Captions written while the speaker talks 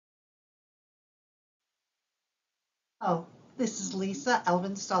Oh, this is Lisa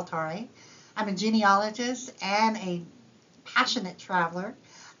Elvin Staltari. I'm a genealogist and a passionate traveler.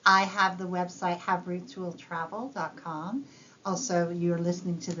 I have the website haverooteswilltravel.com. Also, you're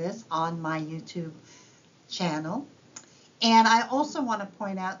listening to this on my YouTube channel. And I also want to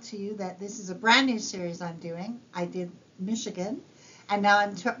point out to you that this is a brand new series I'm doing. I did Michigan, and now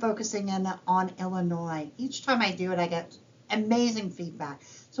I'm focusing in on Illinois. Each time I do it, I get amazing feedback.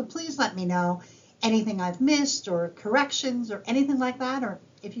 So please let me know anything I've missed or corrections or anything like that, or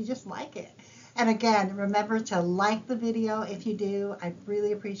if you just like it. And again, remember to like the video if you do. I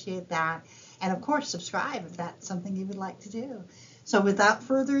really appreciate that. And of course, subscribe if that's something you would like to do. So without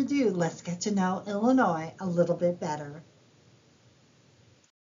further ado, let's get to know Illinois a little bit better.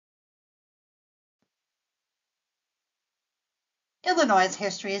 Illinois'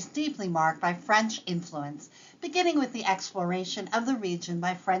 history is deeply marked by French influence, beginning with the exploration of the region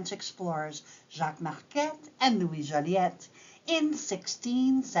by French explorers Jacques Marquette and Louis Joliet. In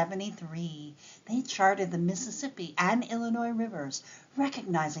 1673, they charted the Mississippi and Illinois rivers,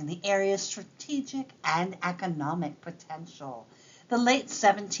 recognizing the area's strategic and economic potential. The late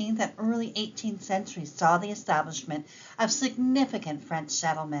 17th and early 18th centuries saw the establishment of significant French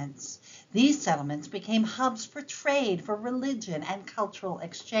settlements. These settlements became hubs for trade, for religion, and cultural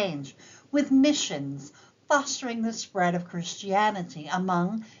exchange, with missions fostering the spread of Christianity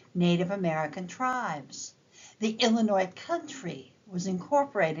among Native American tribes. The Illinois country was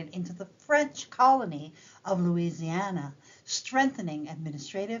incorporated into the French colony of Louisiana, strengthening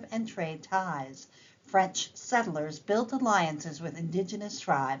administrative and trade ties. French settlers built alliances with indigenous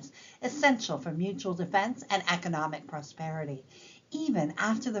tribes, essential for mutual defense and economic prosperity. Even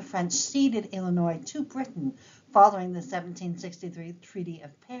after the French ceded Illinois to Britain following the 1763 Treaty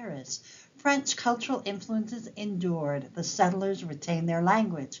of Paris, French cultural influences endured. The settlers retained their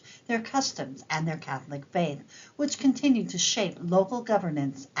language, their customs, and their Catholic faith, which continued to shape local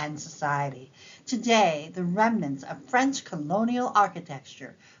governance and society. Today, the remnants of French colonial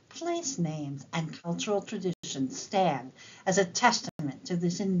architecture, place names, and cultural traditions stand as a testament to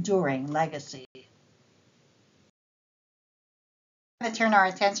this enduring legacy. To turn our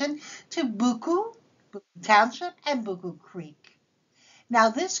attention to Buku Township, and Buku Creek.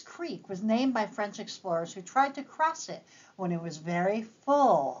 Now, this creek was named by French explorers who tried to cross it when it was very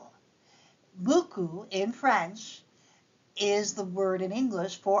full. Buku in French is the word in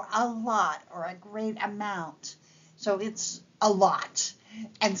English for a lot or a great amount. So it's a lot.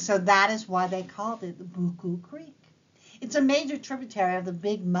 And so that is why they called it the Buku Creek. It's a major tributary of the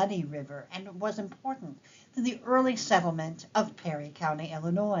Big Muddy River and was important to the early settlement of Perry County,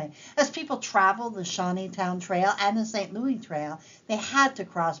 Illinois. As people traveled the Shawneetown Trail and the St. Louis Trail, they had to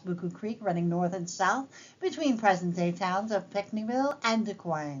cross Buku Creek running north and south between present-day towns of Pinckneyville and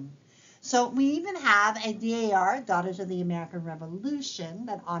DeQuoin. So we even have a DAR, Daughters of the American Revolution,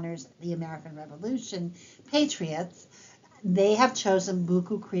 that honors the American Revolution patriots. They have chosen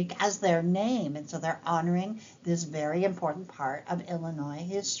Buku Creek as their name, and so they're honoring this very important part of Illinois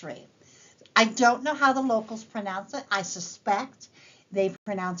history. I don't know how the locals pronounce it. I suspect they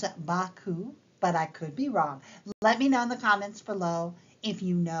pronounce it Baku, but I could be wrong. Let me know in the comments below if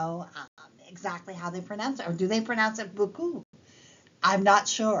you know exactly how they pronounce it, or do they pronounce it Buku? I'm not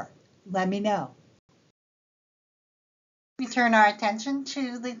sure. Let me know. We turn our attention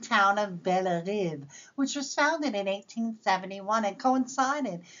to the town of Bellerive, which was founded in 1871 and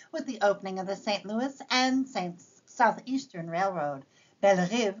coincided with the opening of the St. Louis and Southeastern Railroad.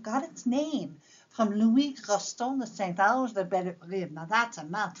 Bellerive got its name from Louis Groston de Saint-Ange de Bellerive. Now that's a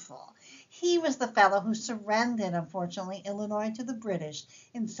mouthful. He was the fellow who surrendered, unfortunately, Illinois to the British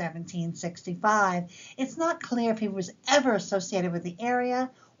in 1765. It's not clear if he was ever associated with the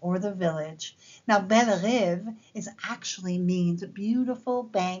area or the village. Now, Bellerive is actually means beautiful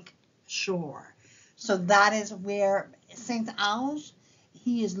bank shore. So that is where Saint Ange,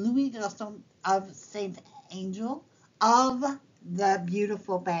 he is Louis Gaston of Saint Angel of the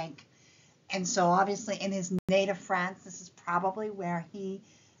beautiful bank. And so obviously in his native France, this is probably where he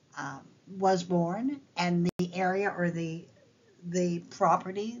was born, and the area or the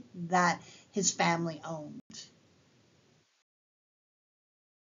property that his family owned.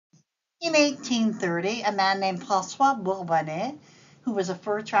 In 1830, a man named Francois Bourbonnais, who was a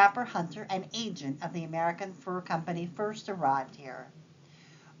fur trapper, hunter, and agent of the American Fur Company, first arrived here.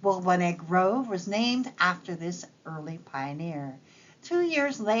 Bourbonnais Grove was named after this early pioneer. 2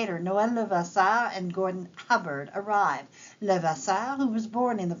 years later, Noel Levasseur and Gordon Hubbard arrived. Levasseur, who was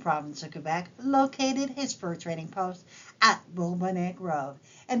born in the province of Quebec, located his fur trading post at Bourbonnais Grove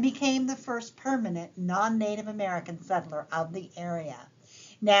and became the first permanent non-Native American settler of the area.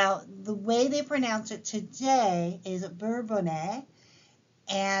 Now, the way they pronounce it today is Bourbonnais,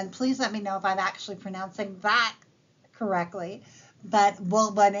 and please let me know if I'm actually pronouncing that correctly. But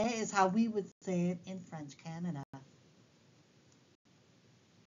Bourbonnais is how we would say it in French Canada.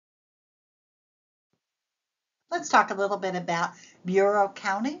 Let's talk a little bit about Bureau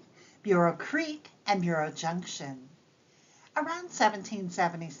County, Bureau Creek, and Bureau Junction. Around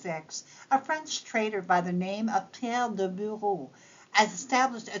 1776, a French trader by the name of Pierre de Bureau has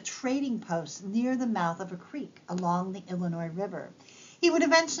established a trading post near the mouth of a creek along the Illinois River. He would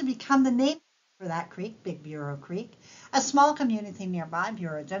eventually become the name for that creek, Big Bureau Creek, a small community nearby,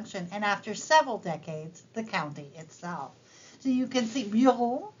 Bureau Junction, and after several decades, the county itself. So you can see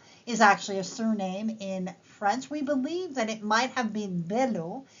Bureau is actually a surname in French. We believe that it might have been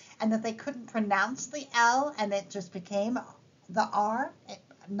Bello and that they couldn't pronounce the L and it just became the R.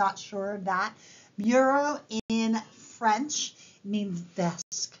 I'm not sure of that. Bureau in French means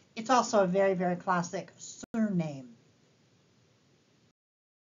desk. It's also a very, very classic surname.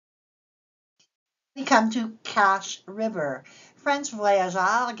 We come to Cache River. French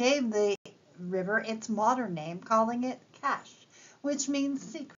voyageurs gave the river its modern name, calling it Cache, which means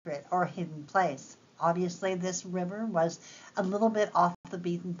secret or hidden place. Obviously, this river was a little bit off the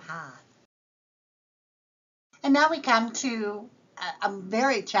beaten path. And now we come to a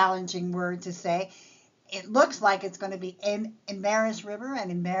very challenging word to say. It looks like it's going to be in Embarrass River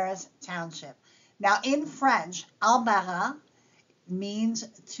and Embarrass Township. Now, in French, embarras means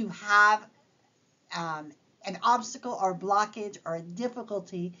to have an obstacle or blockage or a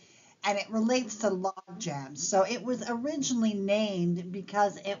difficulty, and it relates to log jams. So it was originally named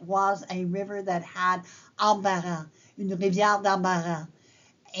because it was a river that had embarras, une rivière d'embarras.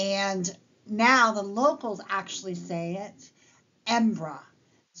 And now the locals actually say it Embra.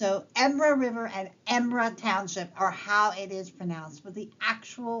 So Embra River and Embra Township are how it is pronounced, but the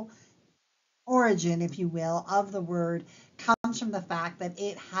actual origin, if you will, of the word comes from the fact that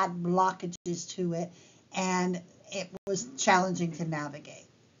it had blockages to it and it was challenging to navigate.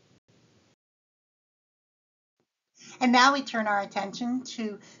 And now we turn our attention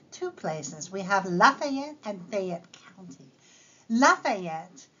to two places. We have Lafayette and Fayette County.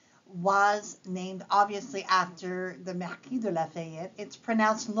 Lafayette was named obviously after the Marquis de Lafayette. It's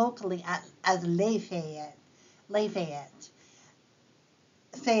pronounced locally as Lafayette. Lafayette.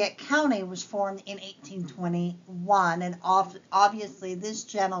 Fayette County was formed in 1821, and obviously this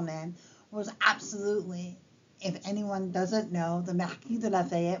gentleman was absolutely, if anyone doesn't know, the Marquis de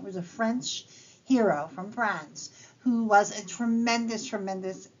Lafayette was a French hero from France who was a tremendous,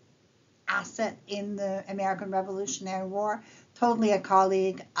 tremendous asset in the American Revolutionary War, totally a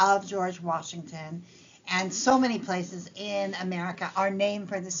colleague of George Washington. And so many places in America are named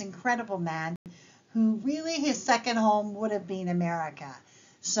for this incredible man who really his second home would have been America.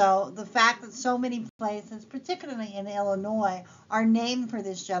 So the fact that so many places, particularly in Illinois, are named for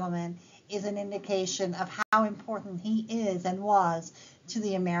this gentleman is an indication of how important he is and was to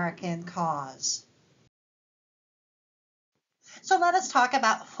the American cause. So let us talk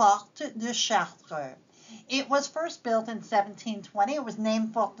about Fort de Chartres. It was first built in 1720. It was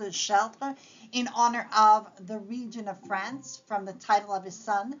named Fort de Chartres in honor of the region of France from the title of his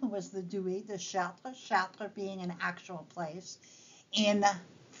son, who was the Duc de Chartres, Chartres being an actual place in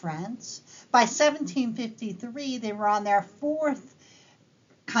France. By 1753, they were on their fourth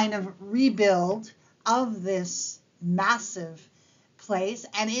kind of rebuild of this massive place,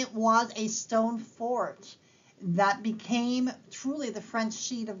 and it was a stone fort that became truly the French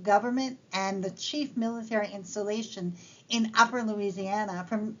seat of government and the chief military installation in Upper Louisiana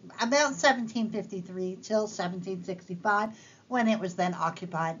from about 1753 till 1765, when it was then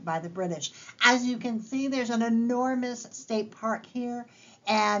occupied by the British. As you can see, there's an enormous state park here,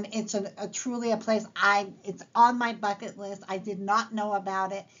 and it's truly a place it's on my bucket list. I did not know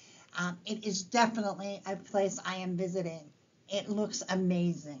about it. It is definitely a place I am visiting. It looks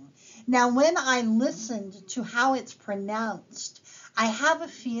amazing. Now, when I listened to how it's pronounced, I have a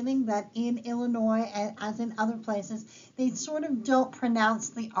feeling that in Illinois, as in other places, they sort of don't pronounce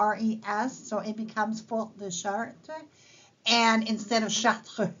the R-E-S, so it becomes Fort de Chartres, and instead of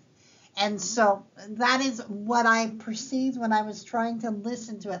Chartres. And so that is what I perceived when I was trying to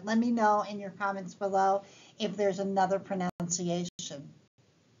listen to it. Let me know in your comments below if there's another pronunciation.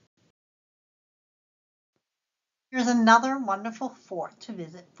 Here's another wonderful fort to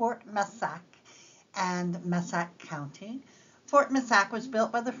visit, Fort Massac and Massac County. Fort Massac was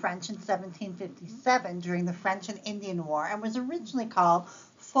built by the French in 1757 during the French and Indian War and was originally called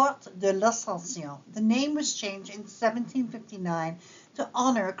Fort de l'Ascension. The name was changed in 1759 to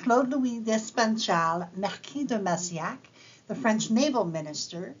honor Claude Louis d'Espinchal, Marquis de Massac, the French naval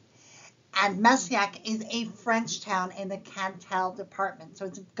minister. And Messiac is a French town in the Cantal department, so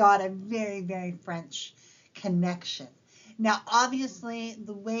it's got a very, very French connection. Now, obviously,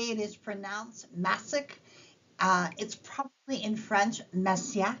 the way it is pronounced, Massac, it's probably in French,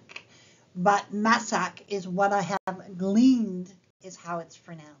 Messiac, but Massac is what I have gleaned is how it's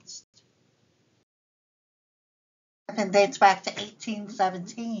pronounced. It dates back to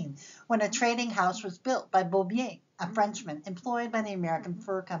 1817, when a trading house was built by Beaubier, a Frenchman employed by the American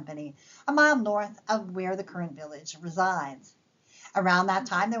Fur Company, a mile north of where the current village resides. Around that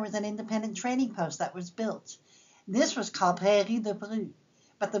time, there was an independent trading post that was built. This was called Prairie de Bru,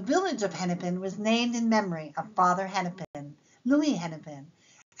 but the village of Hennepin was named in memory of Father Hennepin, Louis Hennepin,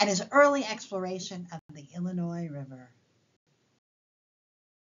 and his early exploration of the Illinois River.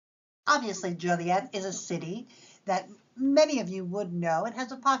 Obviously, Joliet is a city that many of you would know. It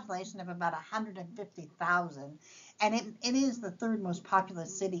has a population of about 150,000, and it is the third most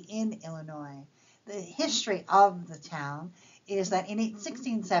populous city in Illinois. The history of the town is that in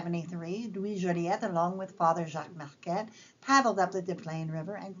 1673, Louis Joliet, along with Father Jacques Marquette, paddled up the Des Plaines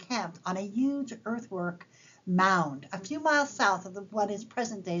River and camped on a huge earthwork mound a few miles south of what is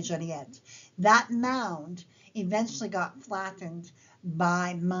present-day Joliet. That mound eventually got flattened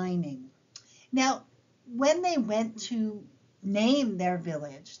by mining. Now, when they went to name their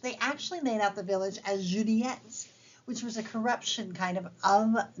village, they actually named out the village as Juliette, which was a corruption kind of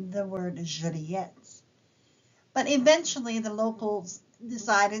the word Joliet. But eventually the locals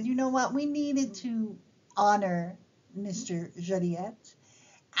decided, you know what, we needed to honor Mr. Joliet,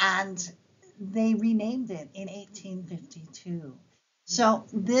 and they renamed it in 1852. So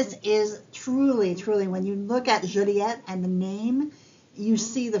this is truly, truly, when you look at Joliet and the name, you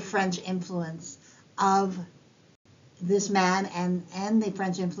see the French influence of this man and the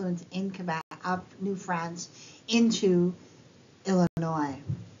French influence in Quebec, of New France, into Illinois.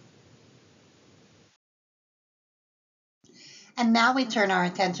 And now we turn our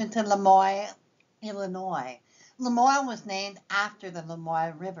attention to Lamoille, Illinois. Lamoille was named after the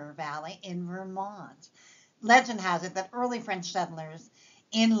Lamoille River Valley in Vermont. Legend has it that early French settlers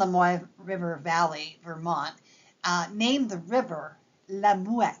in Lamoille River Valley, Vermont, named the river La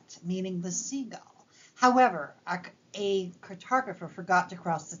Mouette, meaning the seagull. However, a cartographer forgot to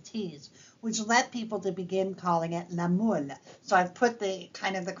cross the T's, which led people to begin calling it La Moule. So I've put the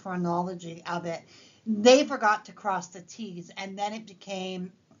kind of the chronology of it. They forgot to cross the T's, and then it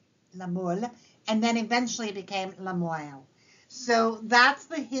became La Moule, and then eventually it became Lamoille. So that's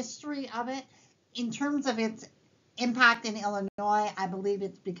the history of it. In terms of its impact in Illinois, I believe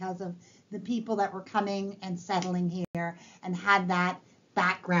it's because of the people that were coming and settling here and had that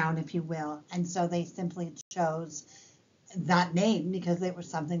background, if you will. And so they simply chose that name because it was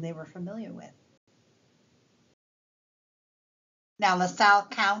something they were familiar with. Now, LaSalle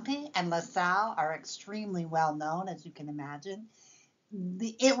County and LaSalle are extremely well known, as you can imagine.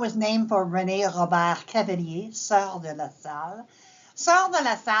 It was named for Renée Robert Cavelier, Sœur de LaSalle. Sœur de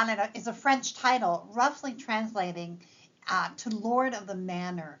LaSalle is a French title, roughly translating to Lord of the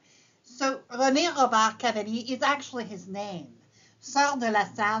Manor. So Renée Robert Cavelier is actually his name. Sœur de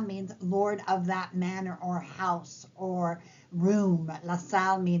LaSalle means Lord of that manor or house or room.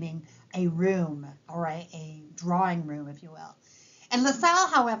 LaSalle meaning a room or a drawing room, if you will. And LaSalle,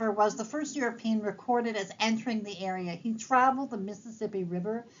 however, was the first European recorded as entering the area. He traveled the Mississippi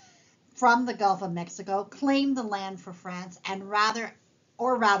River from the Gulf of Mexico, claimed the land for France, and rather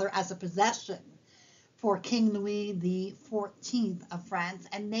as a possession for King Louis XIV of France,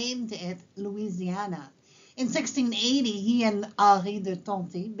 and named it Louisiana. In 1680, he and Henri de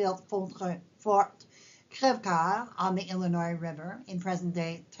Tonty built Fort Crèvecoeur on the Illinois River in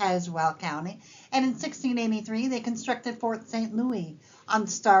present-day Tazewell County, and in 1683 they constructed Fort St. Louis on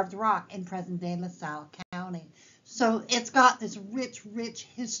Starved Rock in present-day LaSalle County. So it's got this rich, rich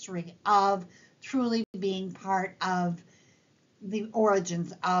history of truly being part of the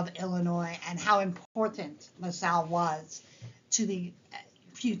origins of Illinois and how important LaSalle was to the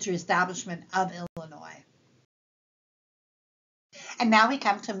future establishment of Illinois. And now we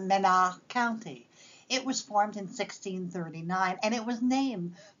come to Menard County. It was formed in 1639, and it was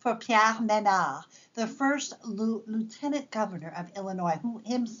named for Pierre Menard, the first lieutenant governor of Illinois, who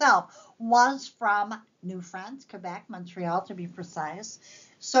himself was from New France, Quebec, Montreal to be precise.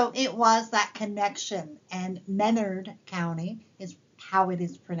 So it was that connection, and Menard County is how it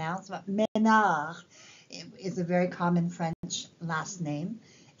is pronounced, but Menard is a very common French last name,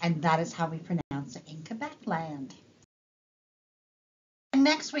 and that is how we pronounce it in Quebec land.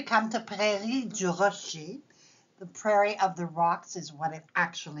 Next, we come to Prairie du Rocher. The Prairie of the Rocks is what it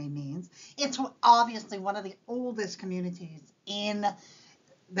actually means. It's obviously one of the oldest communities in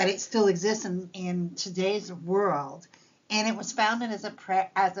that it still exists in today's world. And it was founded as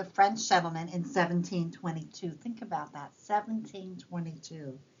a French settlement in 1722. Think about that,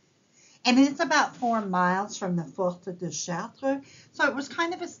 1722. And it's about 4 miles from the Fort de Chartres. So it was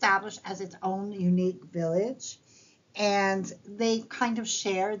kind of established as its own unique village. And they kind of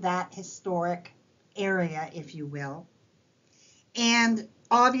share that historic area, if you will. And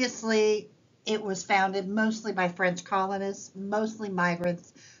obviously, it was founded mostly by French colonists, mostly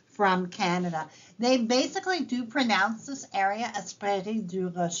migrants from Canada. They basically do pronounce this area as Prairie du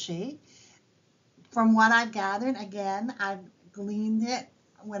Rocher. From what I've gathered, again, I've gleaned it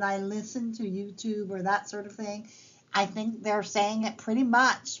when I listen to YouTube or that sort of thing. I think they're saying it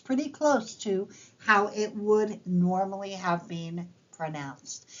pretty close to how it would normally have been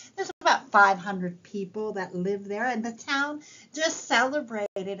pronounced. There's about 500 people that live there, and the town just celebrated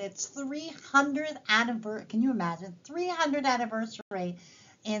its 300th anniversary. Can you imagine? 300th anniversary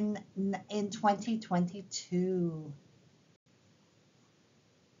in 2022.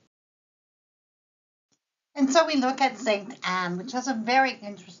 And so we look at Saint Anne, which has a very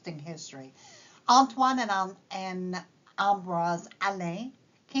interesting history. Antoine and Ambroise Alain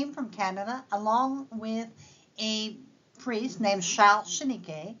came from Canada along with a priest named Charles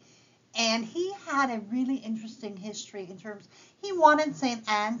Cheniquet, and he had a really interesting history in terms, he wanted St.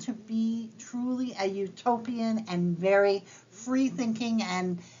 Anne to be truly a utopian and very free-thinking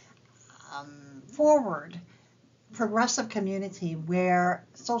and forward, progressive community where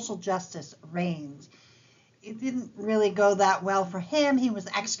social justice reigns. It didn't really go that well for him. He was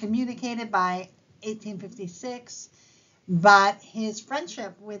excommunicated by 1856, but his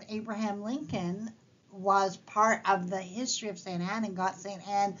friendship with Abraham Lincoln was part of the history of St. Anne and got St.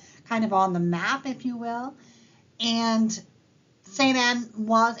 Anne kind of on the map, if you will. And St. Anne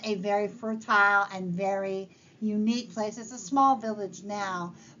was a very fertile and very unique place. It's a small village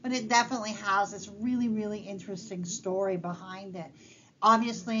now, but it definitely has this really, really interesting story behind it.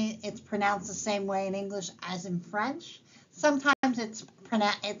 Obviously, it's pronounced the same way in English as in French. Sometimes it's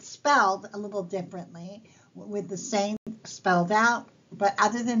spelled a little differently with the same spelled out. But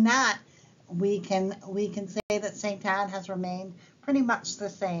other than that, we can say that St. Anne has remained pretty much the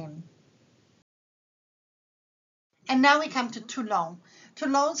same. And now we come to Toulon.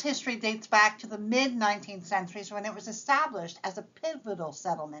 Toulon's history dates back to the mid-19th centuries when it was established as a pivotal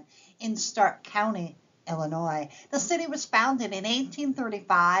settlement in Stark County, Illinois. The city was founded in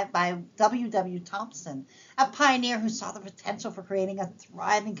 1835 by W. W. Thompson, a pioneer who saw the potential for creating a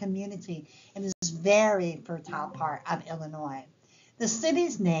thriving community in this very fertile part of Illinois. The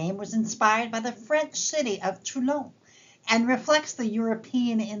city's name was inspired by the French city of Toulon and reflects the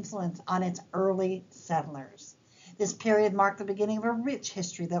European influence on its early settlers. This period marked the beginning of a rich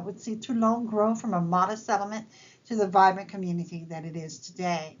history that would see Toulon grow from a modest settlement to the vibrant community that it is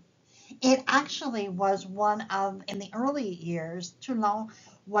today. It actually was in the early years, Toulon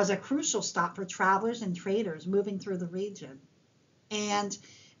was a crucial stop for travelers and traders moving through the region. And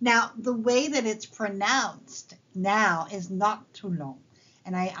now the way that it's pronounced now is not Toulon.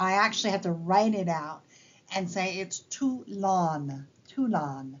 And I actually have to write it out and say it's Toulon,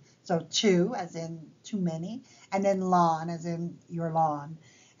 Toulon. So two as in too many, and then lawn as in your lawn.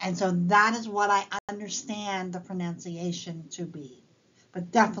 And so that is what I understand the pronunciation to be.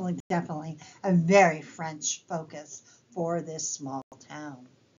 But definitely, definitely a very French focus for this small town.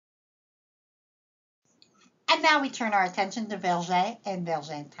 And now we turn our attention to Vergennes and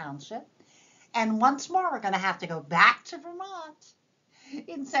Vergennes Township. And once more, we're going to have to go back to Vermont.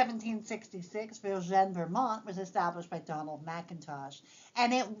 In 1766, Vergennes, Vermont was established by Donald McIntosh,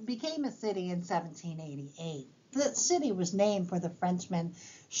 and it became a city in 1788. The city was named for the Frenchman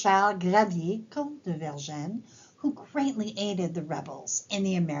Charles Gravier, Comte de Vergennes, who greatly aided the rebels in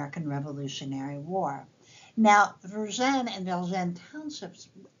the American Revolutionary War. Now, Vergennes and Vergennes townships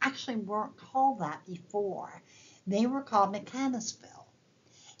actually weren't called that before. They were called Mechanicsville.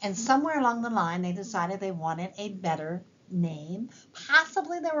 And somewhere along the line, they decided they wanted a better name.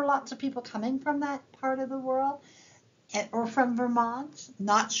 Possibly there were lots of people coming from that part of the world or from Vermont.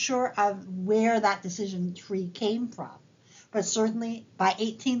 Not sure of where that decision tree came from. But certainly by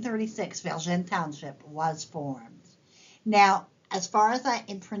 1836, Vergennes Township was formed. Now, as far as that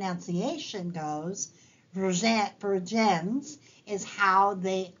in pronunciation goes, Vergennes is how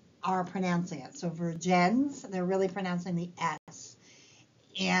they are pronouncing it. So Vergennes, they're really pronouncing the S.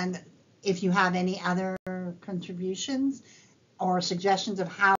 And if you have any other contributions or suggestions of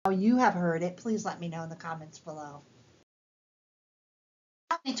how you have heard it, please let me know in the comments below.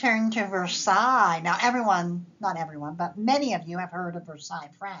 We turn to Versailles. Now, everyone, not everyone, but many of you have heard of Versailles,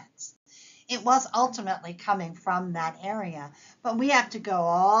 France. It was ultimately coming from that area, but we have to go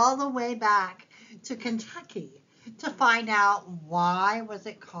all the way back to Kentucky to find out why was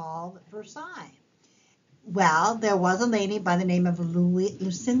it called Versailles. Well, there was a lady by the name of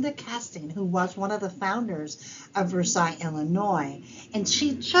Lucinda Casting who was one of the founders of Versailles, Illinois, and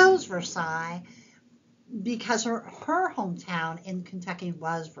she chose Versailles because her hometown in Kentucky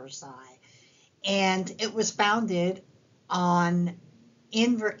was Versailles, and it was founded on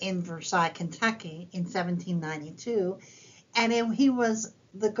in Versailles, Kentucky, in 1792, and he was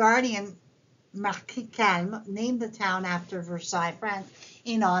the guardian. Marquis Calme named the town after Versailles, France,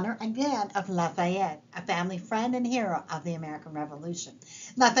 in honor again of Lafayette, a family friend and hero of the American Revolution.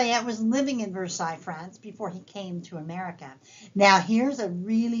 Lafayette was living in Versailles, France, before he came to America. Now, here's a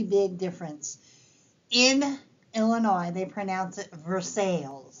really big difference. In Illinois, they pronounce it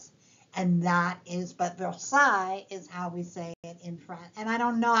Versailles, and but Versailles is how we say it in France. And I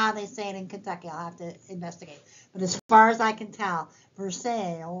don't know how they say it in Kentucky. I'll have to investigate. But as far as I can tell,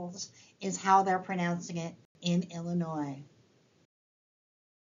 Versailles is how they're pronouncing it in Illinois.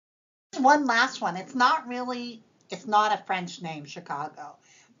 One last one. It's not a French name, Chicago.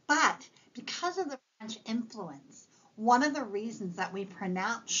 But because of the French influence, one of the reasons that we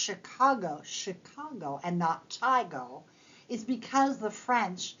pronounce Chicago, and not Chigo, is because the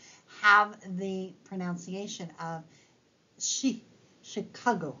French have the pronunciation of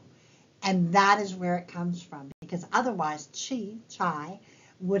Chicago. And that is where it comes from, because otherwise chai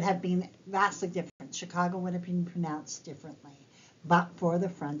would have been vastly different. Chicago would have been pronounced differently, but for the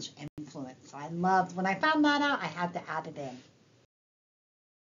French influence. So when I found that out, I had to add it in.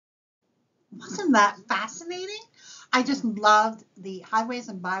 Wasn't that fascinating? I just loved the highways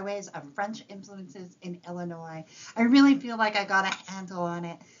and byways of French influences in Illinois. I really feel like I got a handle on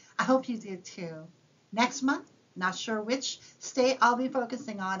it. I hope you did too. Next month, not sure which state I'll be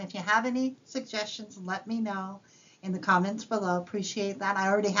focusing on. If you have any suggestions, let me know in the comments below. Appreciate that. I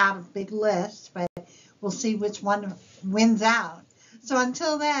already have a big list, but we'll see which one wins out. So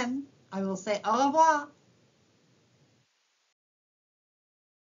until then, I will say au revoir.